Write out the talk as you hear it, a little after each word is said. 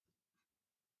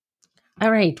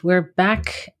All right, we're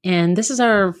back, and this is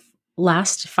our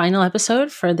last final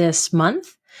episode for this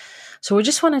month. So we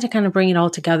just wanted to kind of bring it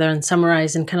all together and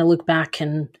summarize and kind of look back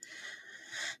and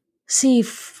see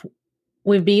if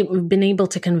we've been able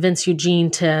to convince Eugene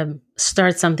to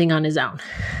start something on his own.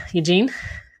 Eugene?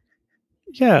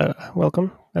 Yeah,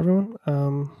 welcome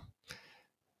everyone.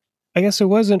 I guess it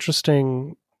was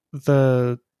interesting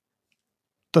the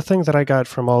thing that I got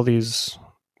from all these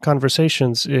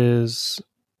conversations is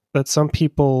that some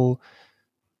people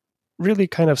really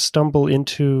kind of stumble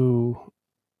into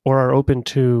or are open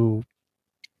to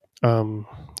um,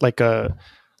 like a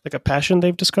passion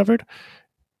they've discovered,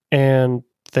 and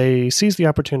they seize the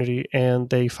opportunity and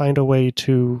they find a way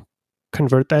to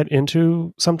convert that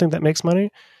into something that makes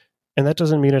money. And that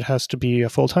doesn't mean it has to be a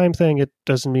full-time thing. It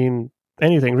doesn't mean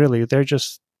anything really. They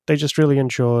just really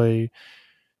enjoy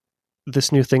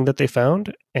this new thing that they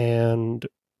found, and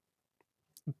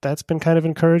that's been kind of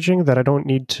encouraging, that I don't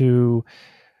need to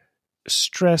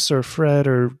stress or fret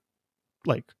or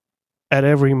like at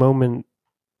every moment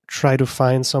try to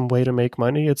find some way to make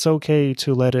money. It's okay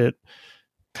to let it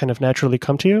kind of naturally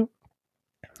come to you.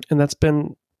 And that's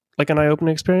been like an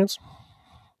eye-opening experience.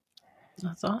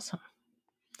 That's awesome.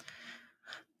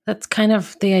 That's kind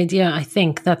of the idea. I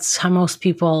think that's how most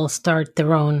people start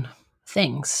their own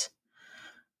things.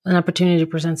 An opportunity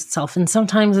presents itself. And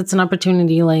sometimes it's an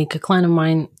opportunity, like a client of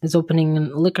mine is opening a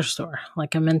liquor store,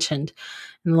 like I mentioned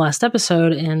in the last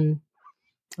episode. And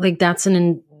like that's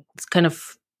it's kind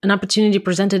of an opportunity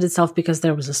presented itself because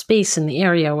there was a space in the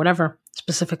area or whatever,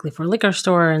 specifically for a liquor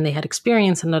store, and they had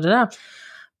experience and da.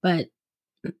 But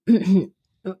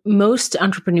most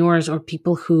entrepreneurs or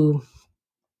people who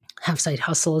have side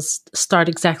hustles start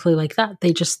exactly like that.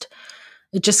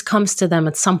 It just comes to them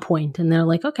at some point and they're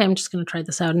like, okay, I'm just going to try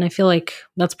this out. And I feel like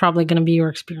that's probably going to be your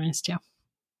experience too.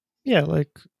 Yeah,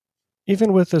 like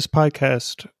even with this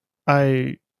podcast,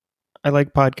 I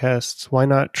like podcasts. Why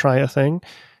not try a thing?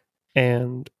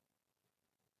 And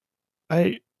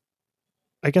I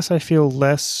guess I feel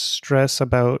less stress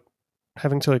about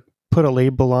having to like put a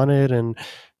label on it and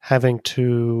having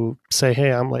to say,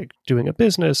 hey, I'm like doing a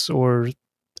business or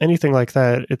anything like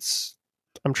that.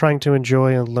 I'm trying to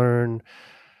enjoy and learn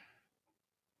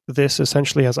this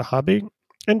essentially as a hobby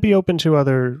and be open to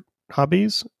other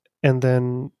hobbies, and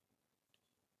then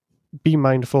be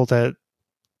mindful that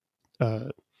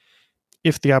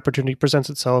if the opportunity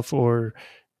presents itself or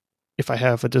if I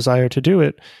have a desire to do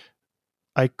it,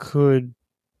 I could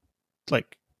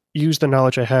like use the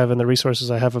knowledge I have and the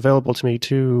resources I have available to me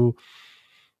to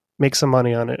make some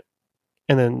money on it,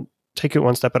 and then take it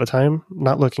one step at a time,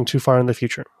 not looking too far in the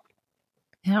future.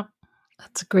 Yeah,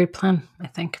 that's a great plan, I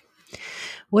think.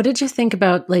 What did you think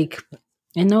about, like,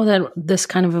 I know that this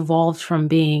kind of evolved from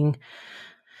being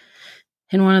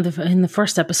in the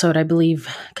first episode, I believe,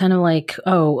 kind of like,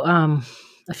 I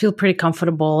feel pretty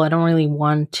comfortable. I don't really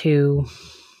want to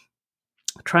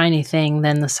try anything.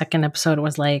 Then the second episode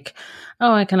was like,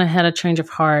 oh, I kind of had a change of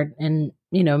heart, and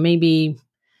maybe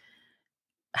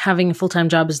having a full-time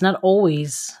job is not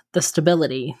always the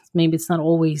stability. Maybe it's not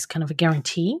always kind of a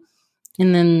guarantee.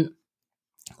 And then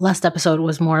last episode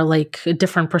was more like a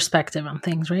different perspective on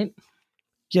things, right?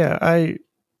 Yeah, I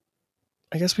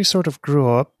guess we sort of grew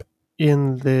up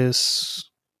in this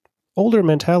older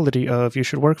mentality of you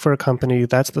should work for a company,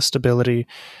 that's the stability,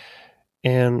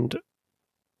 and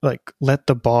like let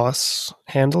the boss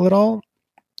handle it all.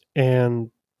 And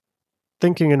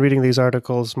thinking and reading these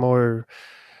articles more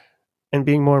and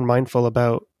being more mindful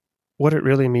about what it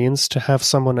really means to have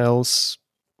someone else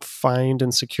find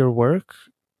and secure work,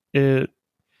 it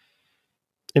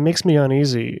makes me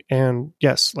uneasy. And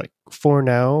yes, like for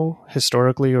now,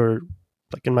 historically, or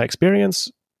like in my experience,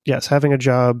 yes, having a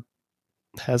job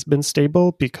has been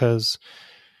stable because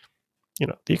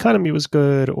the economy was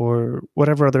good or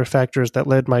whatever other factors that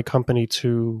led my company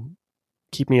to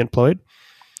keep me employed.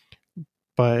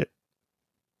 But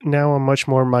now I'm much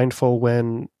more mindful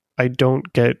when I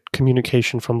don't get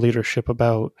communication from leadership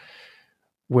about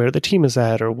where the team is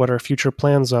at or what our future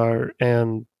plans are.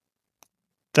 And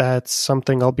that's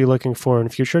something I'll be looking for in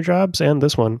future jobs and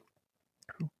this one.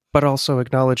 But also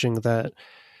acknowledging that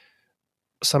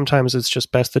sometimes it's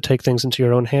just best to take things into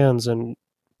your own hands and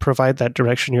provide that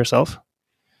direction yourself.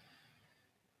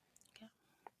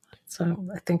 So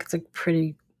I think it's a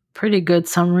pretty good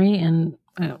summary and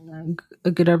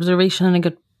a good observation and a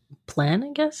good plan,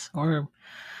 I guess. Or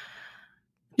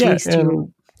yeah,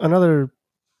 and another,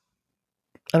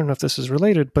 I don't know if this is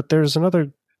related, but there's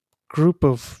another group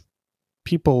of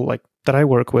people like that I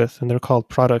work with, and they're called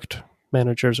product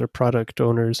managers or product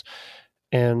owners.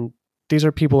 And these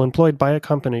are people employed by a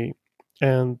company,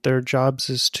 and their jobs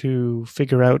is to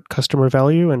figure out customer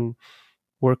value and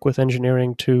work with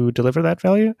engineering to deliver that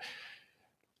value.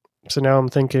 So now I'm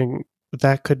thinking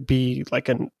that could be like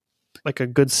a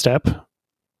good step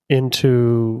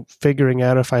into figuring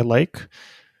out if I like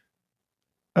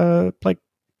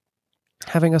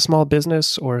having a small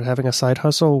business or having a side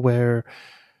hustle where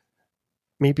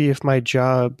maybe if my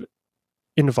job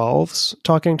involves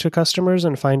talking to customers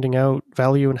and finding out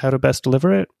value and how to best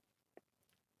deliver it.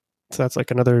 So that's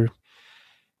like another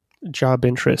job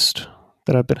interest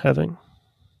that I've been having.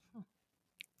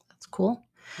 That's cool.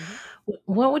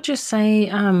 What would you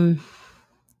say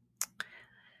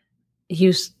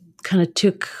you kind of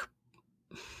took?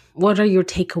 What are your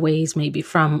takeaways maybe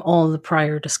from all the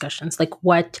prior discussions? Like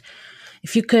what,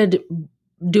 if you could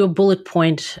do a bullet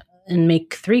point and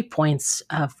make 3 points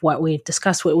of what we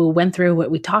discussed, what we went through, what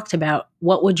we talked about,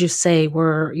 what would you say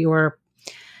were your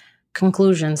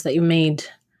conclusions that you made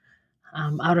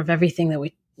out of everything that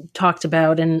we talked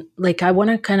about? And like, I want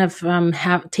to kind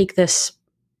of take this,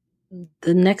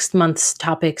 the next month's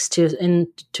topics to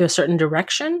a certain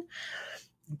direction,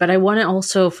 but I want to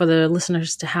also for the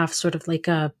listeners to have sort of like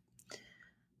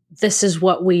this is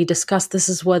what we discussed, this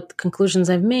is what conclusions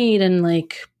I've made, and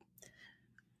like,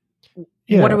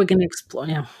 what are we going to explore?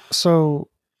 Yeah. So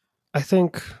I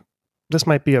think this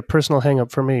might be a personal hang up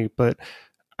for me, but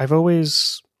I've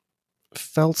always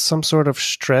felt some sort of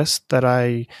stress that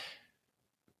I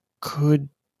could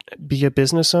be a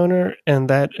business owner and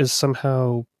that is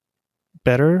somehow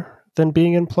better than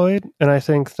being employed. And I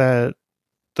think that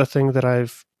the thing that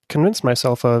I've convinced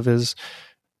myself of is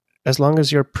as long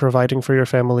as you're providing for your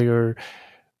family or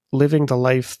living the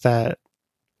life that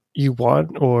you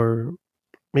want, or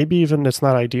maybe even it's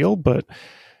not ideal, but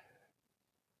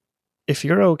if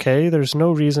you're okay, there's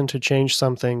no reason to change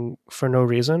something for no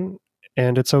reason.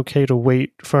 And it's okay to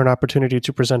wait for an opportunity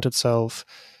to present itself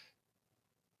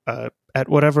at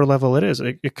whatever level it is.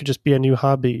 It could just be a new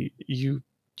hobby. You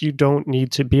don't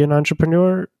need to be an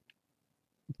entrepreneur,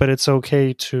 but it's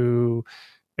okay to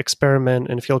experiment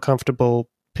and feel comfortable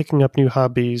picking up new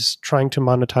hobbies, trying to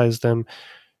monetize them.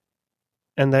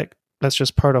 And that's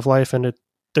just part of life. And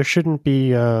there shouldn't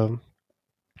be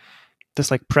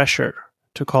this like pressure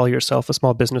to call yourself a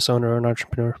small business owner or an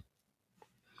entrepreneur.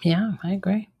 Yeah, I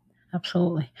agree.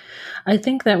 Absolutely. I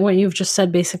think that what you've just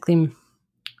said, basically,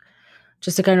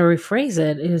 just to kind of rephrase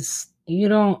it, is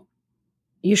you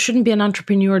shouldn't be an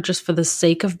entrepreneur just for the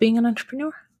sake of being an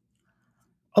entrepreneur.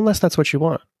 Unless that's what you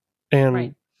want. And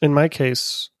right. In my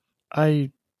case, I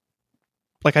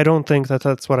don't think that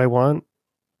that's what I want.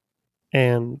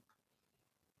 And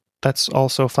that's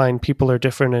also fine. People are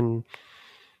different and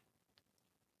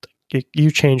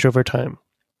you change over time.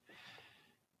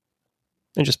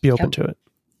 And just be open to it.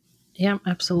 Yeah,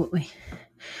 absolutely.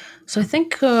 So I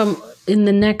think in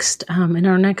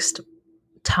our next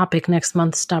topic, next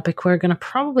month's topic, we're going to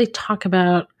probably talk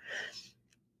about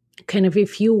kind of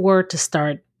if you were to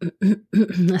start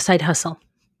a side hustle,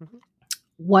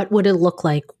 what would it look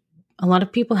like? A lot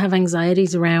of people have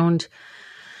anxieties around,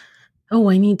 oh,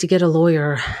 I need to get a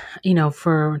lawyer,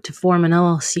 to form an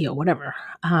LLC or whatever.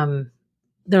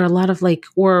 There are a lot of like,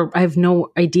 or I have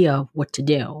no idea what to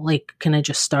do. Like, can I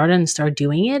just start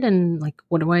doing it? And like,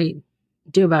 what do I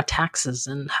do about taxes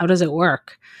and how does it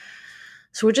work?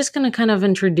 So we're just going to kind of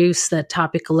introduce that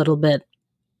topic a little bit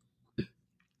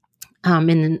in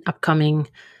an upcoming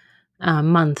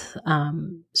month.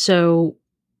 So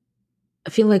I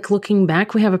feel like looking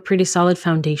back, we have a pretty solid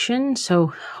foundation. So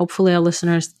hopefully our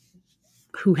listeners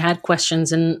who had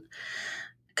questions and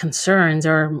concerns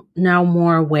are now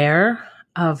more aware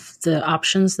of the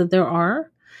options that there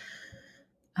are.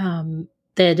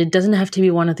 That it doesn't have to be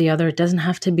one or the other. It doesn't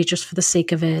have to be just for the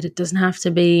sake of it. It doesn't have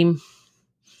to be,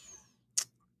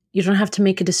 you don't have to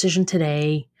make a decision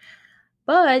today.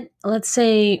 But let's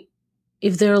say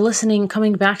if they're listening,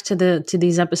 coming back to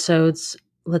these episodes,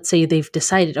 let's say they've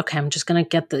decided, okay, I'm just going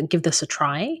to give this a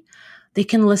try. They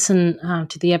can listen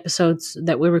to the episodes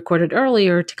that we recorded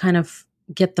earlier to kind of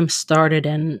get them started.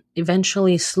 And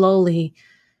eventually, slowly,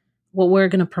 what we're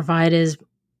going to provide is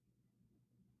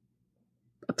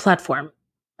a platform,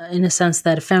 in a sense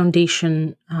that a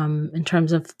foundation in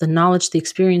terms of the knowledge, the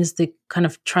experience, they kind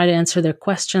of try to answer their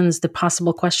questions, the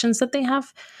possible questions that they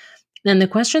have. And the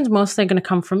questions mostly are going to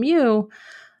come from you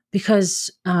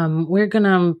because we're going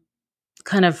to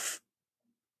kind of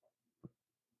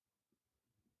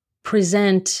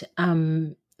present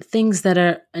things that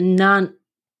are not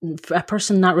a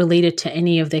person not related to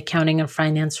any of the accounting or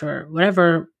finance or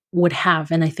whatever would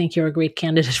have. And I think you're a great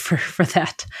candidate for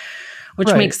that, which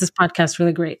makes this podcast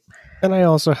really great. And I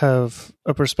also have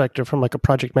a perspective from like a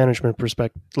project management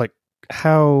perspective, like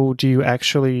how do you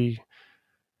actually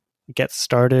get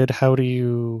started? How do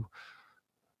you,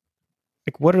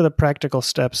 like, what are the practical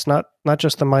steps? Not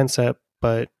just the mindset,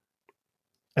 but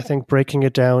I think breaking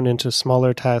it down into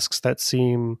smaller tasks that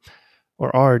seem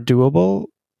or are doable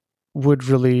would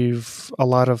relieve a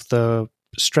lot of the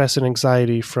stress and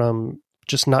anxiety from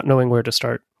just not knowing where to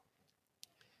start.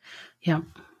 Yeah,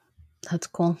 that's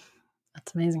cool.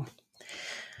 That's amazing.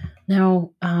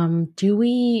 Now,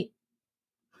 do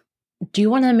you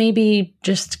want to maybe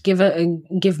just give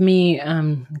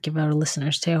our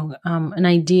listeners too an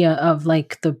idea of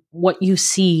like what you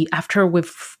see after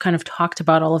we've kind of talked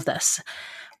about all of this,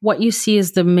 what you see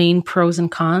as the main pros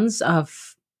and cons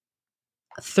of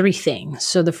three things.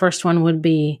 So the first one would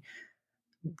be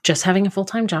just having a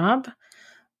full-time job.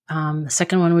 The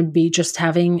second one would be just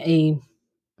having a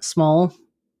small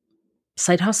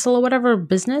side hustle or whatever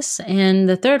business, and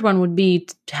the third one would be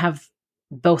to have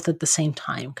both at the same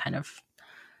time, kind of.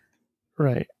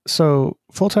 Right. So,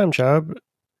 full-time job,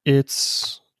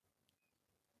 it's,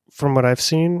 from what I've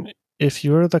seen, if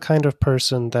you're the kind of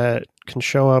person that can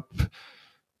show up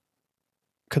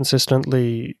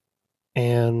consistently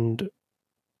and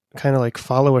kind of like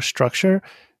follow a structure,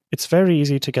 it's very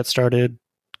easy to get started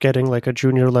getting like a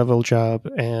junior level job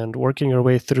and working your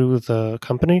way through the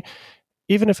company.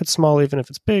 Even if it's small, even if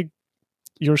it's big,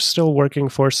 you're still working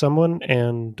for someone.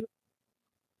 And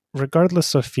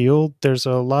regardless of field, there's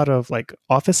a lot of like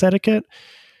office etiquette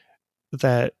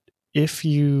that if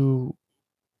you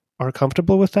are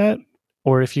comfortable with that,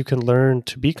 or if you can learn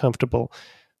to be comfortable,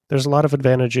 there's a lot of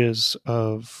advantages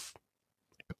of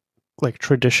like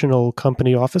traditional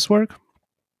company office work.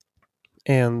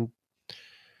 And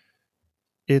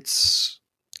it's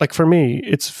like, for me,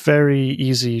 it's very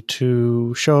easy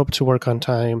to show up to work on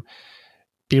time,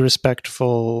 be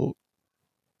respectful,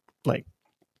 like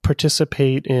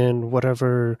participate in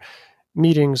whatever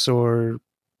meetings or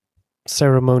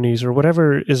ceremonies or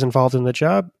whatever is involved in the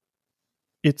job.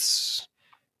 It's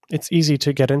easy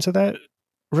to get into that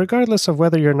regardless of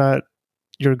whether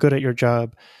you're good at your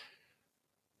job.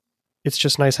 It's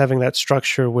just nice having that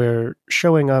structure where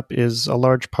showing up is a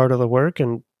large part of the work,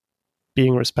 and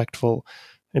being respectful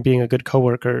and being a good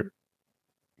coworker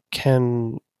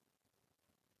can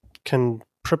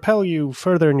propel you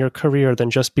further in your career than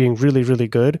just being really, really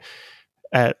good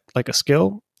at like a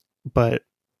skill, but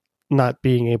not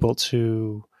being able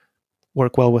to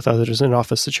work well with others in an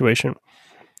office situation.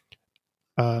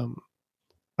 Um,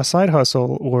 a side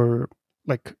hustle, or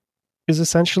like, is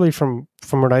essentially, from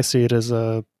what I see it, as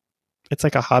it's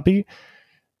like a hobby,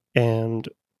 and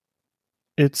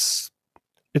it's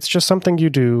it's just something you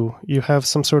do. You have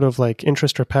some sort of like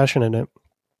interest or passion in it,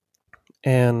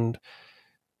 and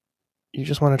you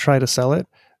just want to try to sell it.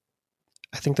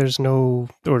 I think there's no,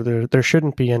 or there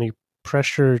shouldn't be any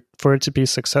pressure for it to be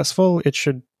successful. It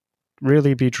should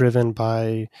really be driven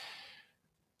by,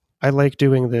 I like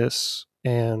doing this,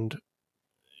 and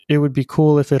it would be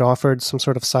cool if it offered some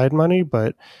sort of side money,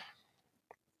 but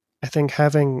I think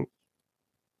having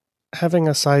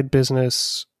a side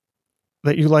business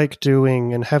that you like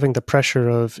doing and having the pressure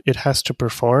of it has to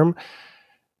perform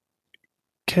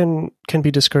can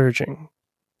be discouraging.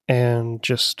 And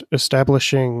just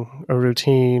establishing a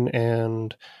routine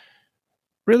and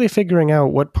really figuring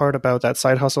out what part about that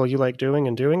side hustle you like doing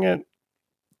and doing it,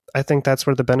 I think that's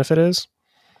where the benefit is.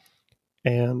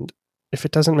 And if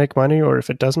it doesn't make money, or if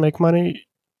it does make money,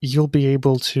 you'll be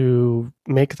able to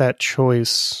make that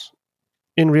choice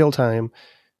in real time,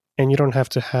 and you don't have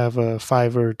to have a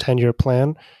 5 or 10-year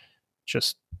plan.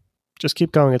 Just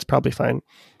keep going. It's probably fine,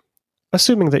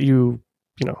 assuming that you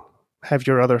know have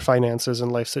your other finances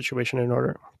and life situation in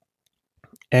order.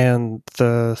 And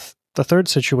the third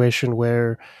situation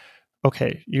where,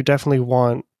 okay, you definitely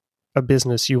want a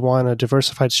business, you want a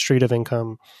diversified stream of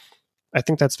income. I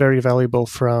think that's very valuable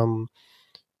from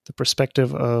the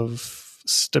perspective of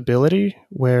stability,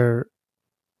 where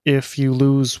if you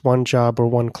lose one job or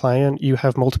one client, you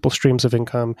have multiple streams of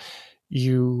income.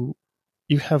 You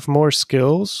have more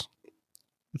skills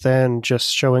than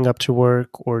just showing up to work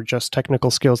or just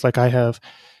technical skills like I have.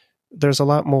 There's a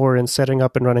lot more in setting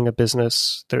up and running a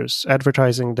business. There's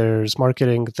advertising, there's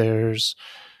marketing, there's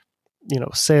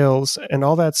sales, and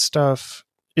all that stuff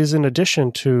is in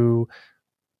addition to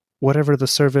whatever the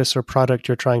service or product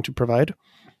you're trying to provide.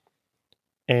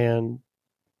 And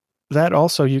that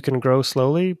also you can grow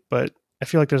slowly, but I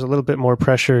feel like there's a little bit more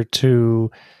pressure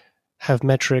to have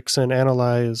metrics and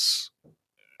analyze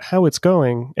how it's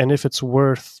going and if it's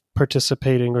worth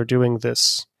participating or doing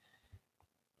this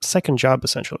second job,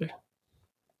 essentially.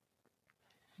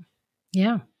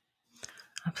 Yeah,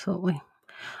 absolutely.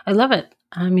 I love it.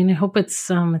 I mean, I hope it's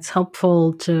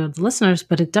helpful to the listeners,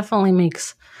 but it definitely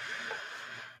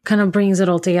kind of brings it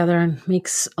all together and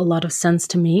makes a lot of sense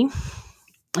to me.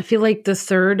 I feel like the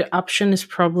third option is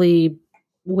probably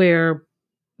where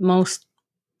most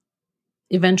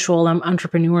eventual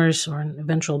entrepreneurs or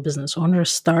eventual business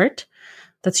owners start.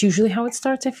 That's usually how it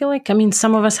starts, I feel like. I mean,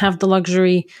 some of us have the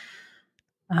luxury.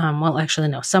 Well, actually,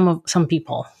 no. Some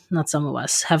people, not some of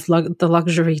us, have the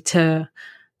luxury to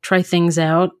try things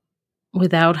out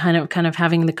without kind of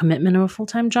having the commitment of a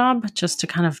full-time job, just to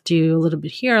kind of do a little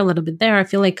bit here, a little bit there. I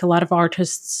feel like a lot of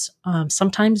artists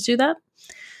sometimes do that.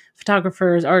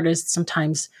 Photographers, artists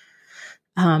sometimes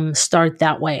start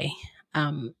that way,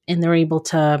 and they're able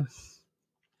to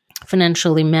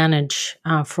financially manage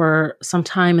for some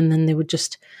time, and then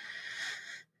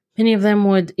many of them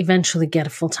would eventually get a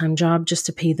full-time job just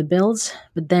to pay the bills,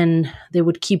 but then they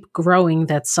would keep growing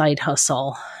that side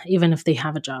hustle even if they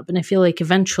have a job. And I feel like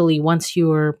eventually, once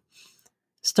you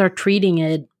start treating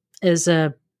it as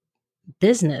a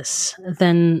business,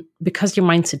 then because your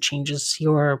mindset changes,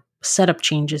 your setup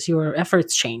changes, your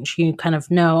efforts change, you kind of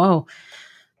know, oh,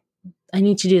 I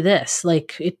need to do this.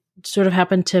 Like, it sort of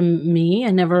happened to me.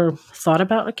 I never thought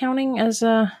about accounting as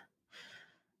a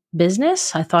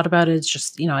business. I thought about it as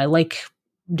just, I like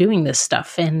doing this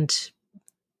stuff and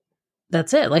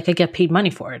that's it. Like, I get paid money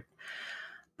for it.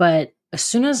 But as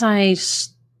soon as I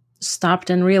stopped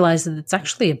and realized that it's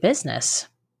actually a business,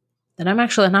 that I'm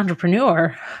actually an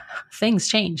entrepreneur, things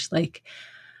changed. Like,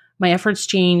 my efforts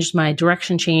changed, my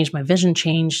direction changed, my vision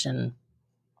changed. And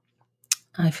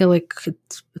I feel like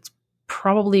it's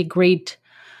probably a great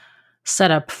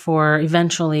setup for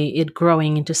eventually it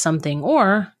growing into something,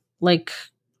 or like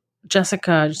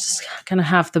Jessica, just kind of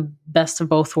have the best of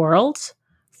both worlds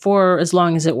for as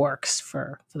long as it works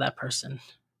for that person.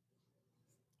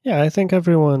 Yeah, I think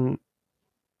everyone,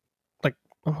 like,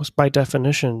 almost by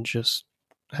definition, just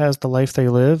has the life they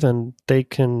live, and they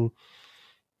can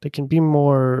be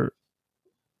more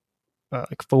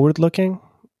like forward looking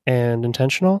and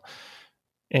intentional.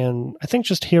 And I think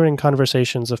just hearing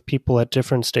conversations of people at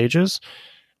different stages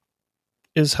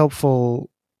is helpful,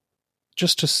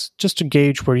 just to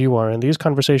gauge where you are. And these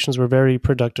conversations were very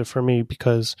productive for me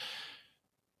because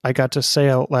I got to say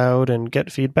out loud and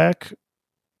get feedback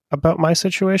about my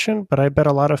situation. But I bet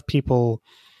a lot of people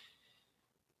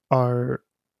are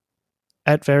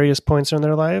at various points in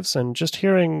their lives, and just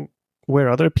hearing where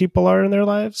other people are in their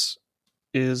lives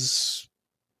is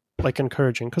like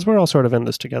encouraging, because we're all sort of in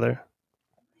this together.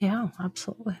 Yeah,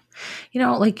 absolutely.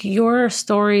 Like, your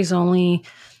story is only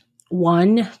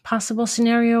one possible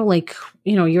scenario. Like,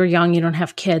 you're young, you don't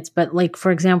have kids, but like,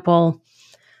 for example,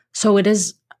 so it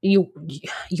is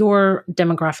your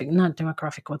demographic, not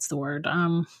demographic, what's the word?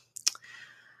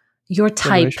 Your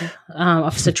type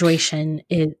of situation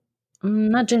is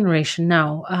not generation,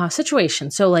 no, situation.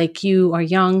 So like, you are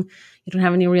young, you don't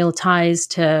have any real ties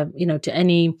to, to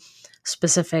any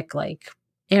specific like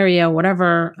area,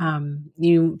 whatever.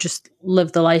 You just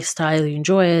live the lifestyle, you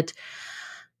enjoy it.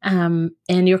 And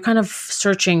you're kind of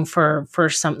searching for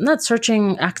some, not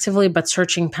searching actively, but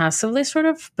searching passively, sort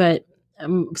of. But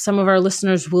some of our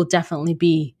listeners will definitely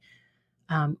be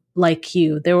like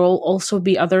you. There will also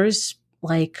be others,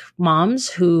 like moms,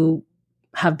 who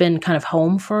have been kind of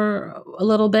home for a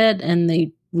little bit and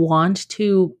they want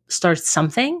to start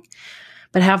something,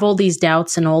 but have all these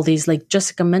doubts and all these, like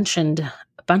Jessica mentioned,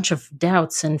 a bunch of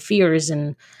doubts and fears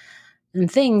and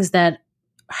things that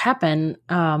happen.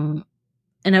 And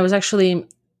I actually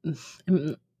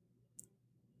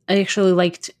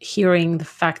liked hearing the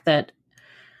fact that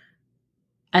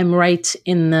I'm right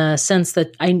in the sense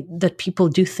that that people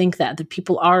do think that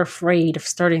people are afraid of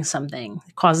starting something.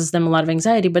 It causes them a lot of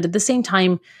anxiety, but at the same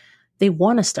time, they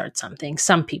want to start something,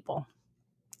 some people.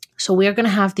 So we are going to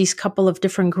have these couple of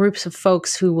different groups of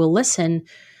folks who will listen.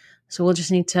 So we'll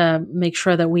just need to make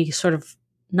sure that we sort of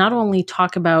not only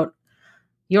talk about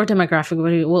your demographic,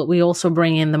 but we also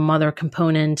bring in the mother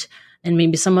component and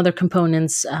maybe some other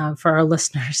components for our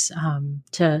listeners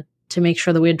to make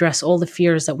sure that we address all the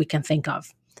fears that we can think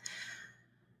of.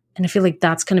 And I feel like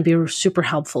that's going to be super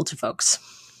helpful to folks.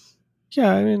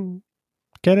 Yeah, I mean,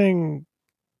 getting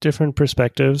different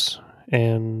perspectives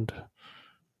and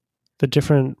the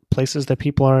different places that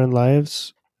people are in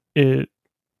lives, I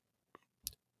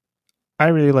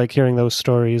really like hearing those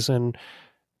stories, and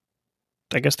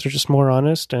I guess they're just more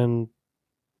honest, and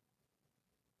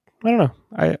I don't know.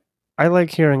 I like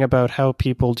hearing about how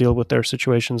people deal with their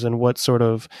situations and what sort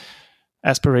of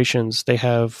aspirations they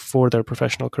have for their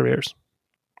professional careers.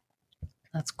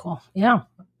 That's cool. Yeah,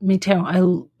 me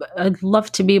too. I'd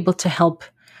love to be able to help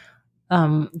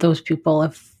those people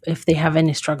if they have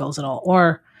any struggles at all,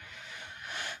 or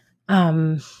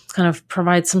kind of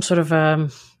provide some sort of a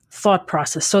thought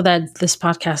process so that this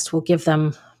podcast will give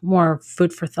them more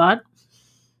food for thought.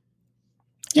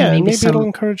 Yeah, and maybe it'll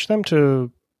encourage them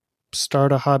to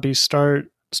start a hobby, start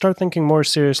thinking more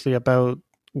seriously about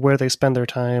where they spend their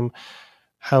time,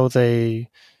 how they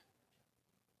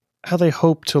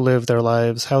hope to live their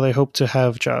lives, how they hope to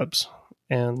have jobs,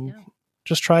 and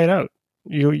just try it out.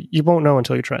 You won't know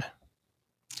until you try.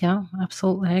 Yeah,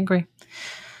 absolutely. I agree.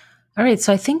 All right.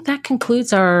 So I think that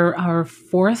concludes our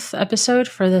fourth episode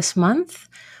for this month.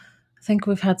 I think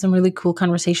we've had some really cool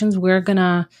conversations. We're going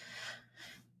to,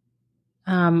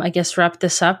 I guess, wrap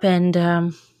this up,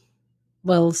 and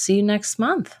we'll see you next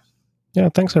month. Yeah.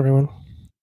 Thanks, everyone.